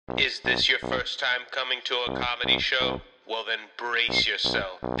Is this your first time coming to a comedy show? Well then brace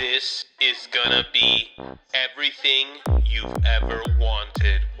yourself. This is gonna be everything you've ever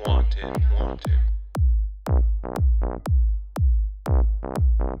wanted.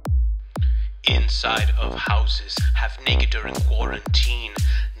 Inside of houses, half naked during quarantine.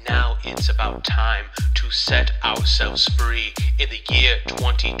 Now it's about time to set ourselves free. In the year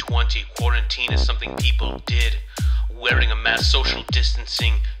 2020, quarantine is something people did. Wearing a mask, social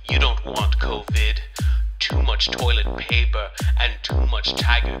distancing, you don't want COVID. Too much toilet paper and too much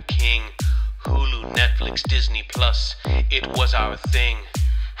Tiger King. Hulu, Netflix, Disney Plus, it was our thing.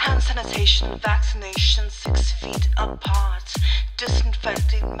 Hand sanitation, vaccination, 6 feet apart.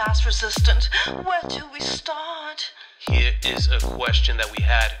 Disinfecting, mask resistant, where do we start? Here is a question that we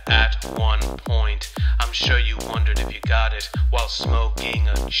had at one point. I'm sure you wondered if you got it while smoking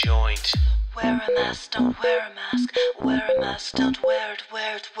a joint. Wear a mask, don't wear a mask. Wear a mask, don't wear it,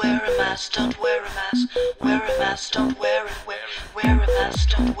 wear it. Wear a mask, don't wear a mask. Wear a mask, don't wear it, wear it. Wear a mask,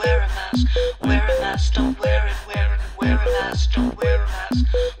 don't wear a mask. Wear a mask, don't wear it, wear it. Wear a mask, don't wear a mask.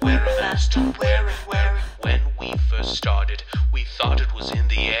 Wear a mask, don't wear it, wear it. When we first started, we thought it was in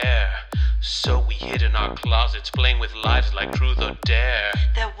the air. So we hid in our closets, playing with lives like truth or dare.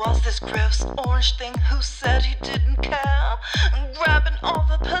 There was this gross orange thing who said he didn't care, grabbing all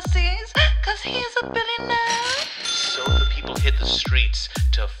the pussies, 'cause he's a billionaire. So the people hit the streets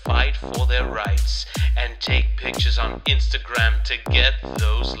to fight for their rights and take pictures on Instagram to get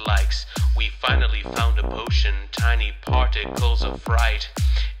those likes. We finally found a potion, tiny particles of fright.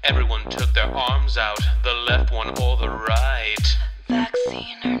 Everyone took their arms out, the left one or the right.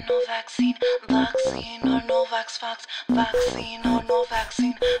 Vaccine or no vaccine, vaccine or no vax fax, vaccine or no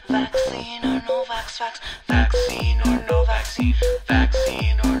vaccine, vaccine or no vax fax, Vaccine or no vaccine,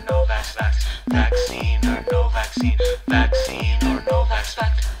 vaccine or no vax vax, vaccine or no vaccine, vaccine or no vax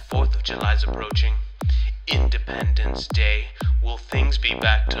vax. 4th of July's approaching, Independence Day. Will things be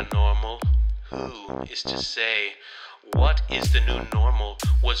back to normal? Who is to say? What is the new normal?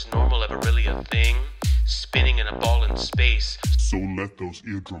 Was normal ever really a thing? Spinning in a ball in space. So let those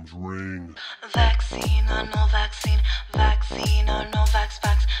eardrums ring. vaccine or no vaccine, vaccine or no vax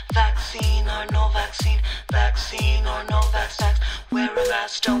fax, vaccine or no vaccine, vaccine or no vax fax. Wear a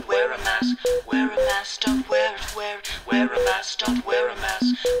mask, don't wear a mask. Wear a mask, don't wear it, wear it. Wear a mask, don't wear a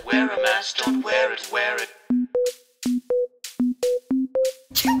mask. Wear a mask, don't wear it, wear it.